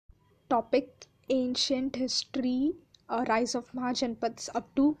Topic: Ancient history, rise of Mahajanpads up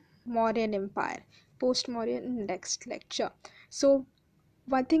to Mauryan Empire, post-Mauryan. Next lecture. So,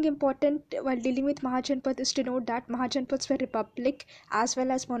 one thing important while dealing with Mahajanpad is to note that Mahajanpads were republic as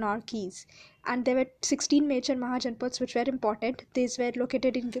well as monarchies, and there were 16 major Mahajanpads which were important. These were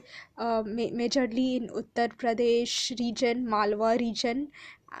located in majorly in Uttar Pradesh region, Malwa region,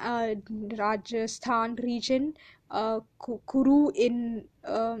 Rajasthan region, Kuru in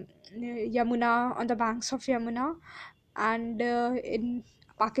Yamuna, on the banks of Yamuna, and in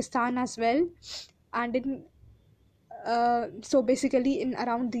Pakistan as well, and in so basically in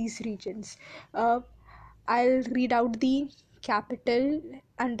around these regions. I'll read out the capital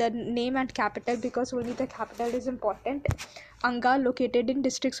and the name and capital because only the capital is important. Anga, located in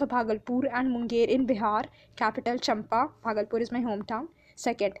districts of Bhagalpur and Munger in Bihar. Capital Champa. Bhagalpur is my hometown.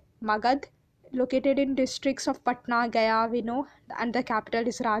 Second, Magad, located in districts of Patna, Gaya, Vino, and the capital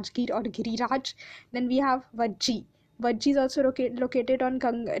is Rajgir or Giriraj. Then we have Vajji. Vajji is also located on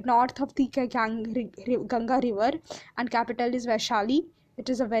north of the Ganga river, and capital is Vaishali. It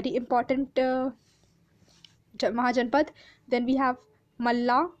is a very important Mahajanpad. Then we have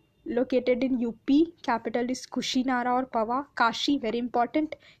Malla, located in UP. Capital is Kushinara or Pawa. Kashi, very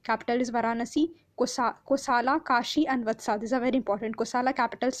important. Capital is Varanasi. Kosala, Kashi, and Vatsa. These are very important. Kosala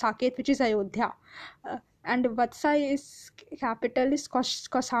capital Saket, which is Ayodhya, and Vatsa is capital is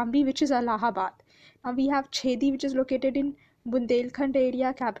Kosambi, which is Allahabad. Now we have Chedi, which is located in Bundelkhand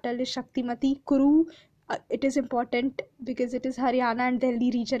area. Capital is Shaktimati. Kuru, it is important because it is Haryana and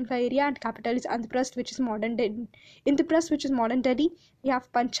Delhi region ka area, and capital is Indraprasth, which is modern Delhi. Indraprasth, which is modern Delhi. We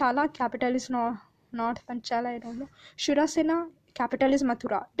have Panchala, capital is not Panchala, I don't know. Shurasena, capital is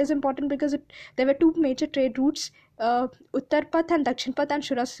Mathura. It is important because there were two major trade routes, Uttar Path and Dakshin Path, and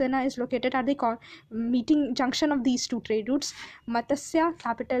Shurasena is located at the meeting junction of these two trade routes. Matsya,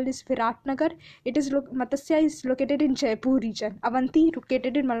 capital is Viratnagar. Matsya is located in Jaipur region. Avanti,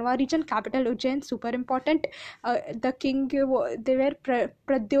 located in Malwa region. Capital Ujjain, super important. The king, they were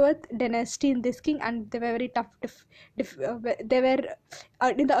Pradyot dynasty in this king, and they were very tough. They were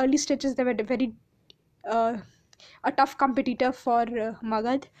in the early stages. They were very a tough competitor for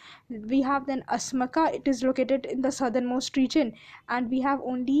Magad. We have then Asmaka. It is located in the southernmost region, and we have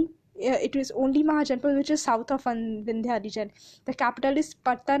it is only Mahajanpur which is south of Vindhya region. The capital is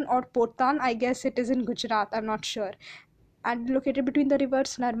Patan or Potan. I guess it is in Gujarat. I'm not sure. And located between the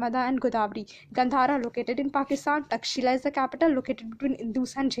rivers Narmada and Godavari. Gandhara, located in Pakistan. Takshila is the capital, located between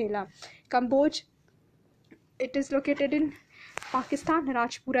Indus and Jhelum. Kamboj, it is located in Pakistan.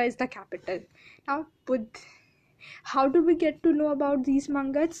 Rajpura is the capital. Now, how do we get to know about these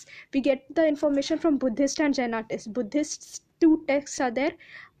Magads? We get the information from Buddhist and Jaina texts. Buddhist two texts are there,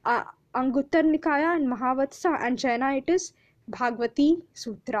 Anguttara Nikaya and Mahavatsa, and Jaina it is Bhagavati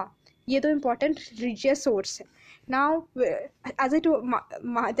Sutra. Ye do important religious source. Now, as I told,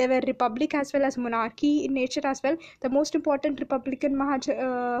 there were republic as well as monarchy in nature as well. The most important Republican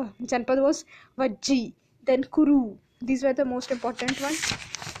Janpad was Vajji, then Kuru. These were the most important ones.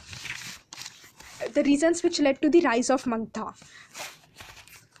 The reasons which led to the rise of Magda.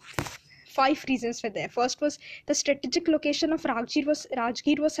 5 reasons were there. First was the strategic location of Rajgir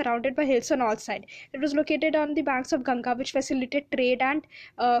was surrounded by hills on all sides. It was located on the banks of Ganga, which facilitated trade and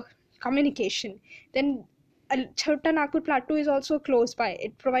communication. Then Chota Nagpur plateau is also close by.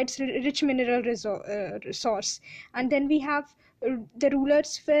 It provides rich mineral resource. And then we have the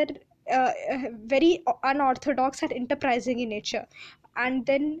rulers were very unorthodox and enterprising in nature. And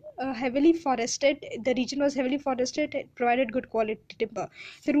then heavily forested. The region was heavily forested. It provided good quality timber.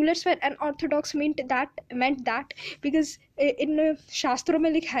 The rulers were unorthodox meant that because in Shastro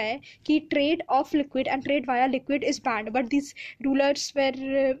mein likha hai ki trade of liquid and trade via liquid is banned, but these rulers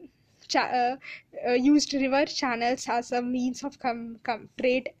were used river channels as a means of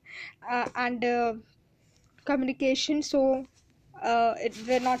trade and communication, so it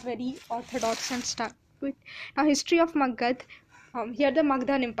were not very orthodox and stuck with. Now, history of Magad. Here the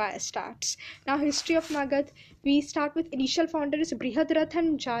Magadhan Empire starts. Now, history of Magad, we start with initial founder is Brihadrath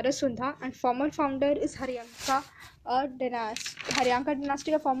and Jarasundha, and former founder is Haryanka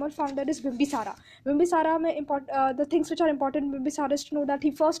dynasty. A former founder is Bimbisara. Bimbisara, the things which are important in Bimbisara is to know that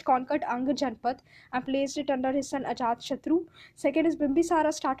he first conquered Anga Janpad and placed it under his son Ajatashatru. Second is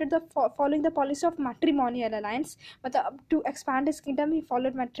Bimbisara started following the policy of matrimonial alliance, but to expand his kingdom he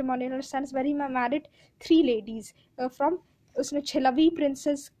followed matrimonial alliance where he married 3 ladies from उसने छेलवी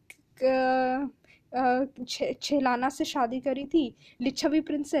princess छेलाना से शादी करी थी, Licchavi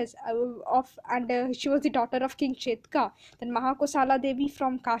princess and she was the daughter of King Chetka. Then Mahakosala Devi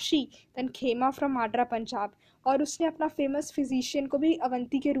from Kashi, then Khema from Adra, Punjab. और उसने अपना famous physician को भी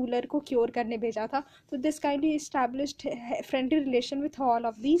अवंती के रूलर को क्योर करने भेजा था. तो this kindly established friendly relation with all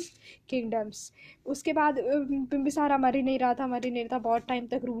of these kingdoms. उसके बाद बिम्बिसारा मर नहीं रहा था, बहुत टाइम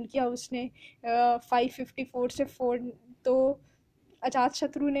तक रूल किया उसने. 554 से 4 तो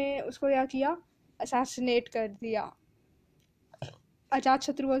अजातशत्रु ने उसको क्या किया, असैसिनेट कर दिया.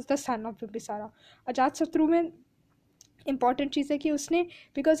 Ajatashatru was the son of Bimbisara. Ajatashatru में इंपॉर्टेंट चीज़ है कि उसने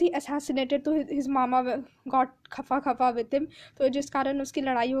बिकॉज ही असैसिनेटेड तो हिज मामा गॉट खफा विद हिम. तो जिस कारण उसकी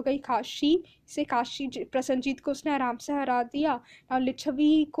लड़ाई हो गई काशी से. काशी प्रसन्नजीत को उसने आराम से हरा दिया. और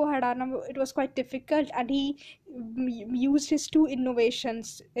लिच्छवी को हराना it was quite difficult and he used his two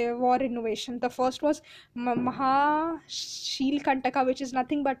innovations, war innovation. The first was Mahashilkantaka, which is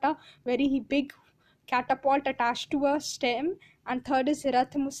nothing but a very big catapult attached to a stem, and third is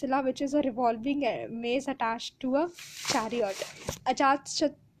Rath Musila, which is a revolving maze attached to a chariot.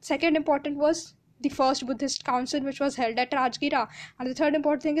 Second important was the first Buddhist council, which was held at Rajgira. And the third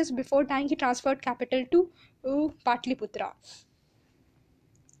important thing is before dying he transferred capital to Patliputra.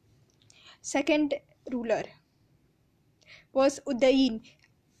 Second ruler was Udayin.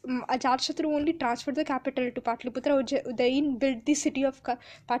 Ajatashatru only transferred the capital to Patliputra. Udayin built the city of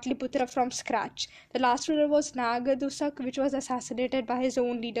Patliputra from scratch. The last ruler was Nagadusak, which was assassinated by his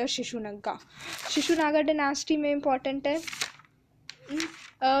own leader Shishunaga. Shishunaga dynasty में important है.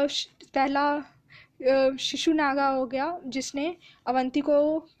 पहला शिशुनागा हो गया जिसने अवंती को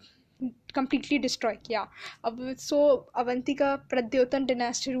completely destroy किया. अब सो अवंती का प्रद्योतन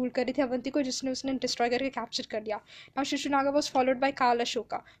डिनेस्टी रूल करी थी अवंती को, जिसने उसने डिस्ट्रॉय करके कैप्चर कर लिया. Now Shishunaga was followed by काल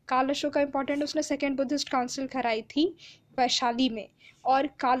अशोका. काल अशोका इंपॉर्टेंट, उसने सेकेंड बुद्धिस्ट काउंसिल कराई थी वैशाली में. और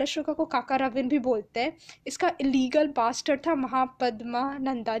काल अशोका को काका रविन भी बोलते हैं. इसका इलीगल बास्टर्ड था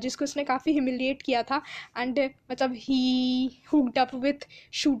महापद्मानंदा, जिसको उसने काफ़ी ह्यूमिलिएट किया था. एंड मतलब ही हुक्ड अप विथ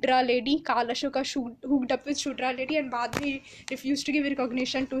शूड्रा लेडी. काल Ashoka hooked up with शूड्रा lady and बाद में refuse to give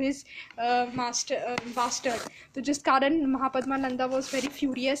recognition to his bastard. तो जिस कारण Mahapadmananda was very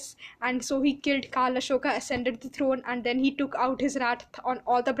furious and so he killed काल Ashoka, ascended the throne, and then he took out his wrath on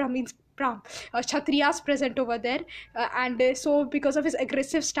all the Kshatriyas present over there. And so because of his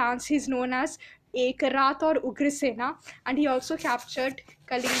aggressive stance he's known as Ekrat or Ugrisena, and he also captured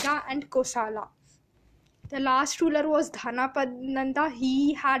Kalinga and Kosala. The last ruler was Dhanapadnanda.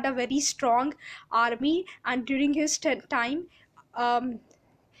 He had a very strong army, and during his time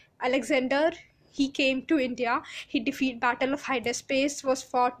Alexander he came to India. He defeated Battle of Hydaspes was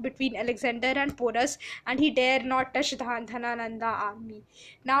fought between Alexander and Porus, and he dare not touch Dhanananda army.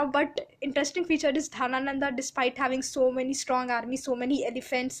 Now, but interesting feature is Dhanananda, despite having so many strong armies, so many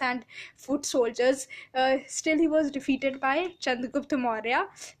elephants and foot soldiers, still he was defeated by Chandragupta Maurya.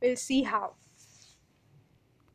 We'll see how.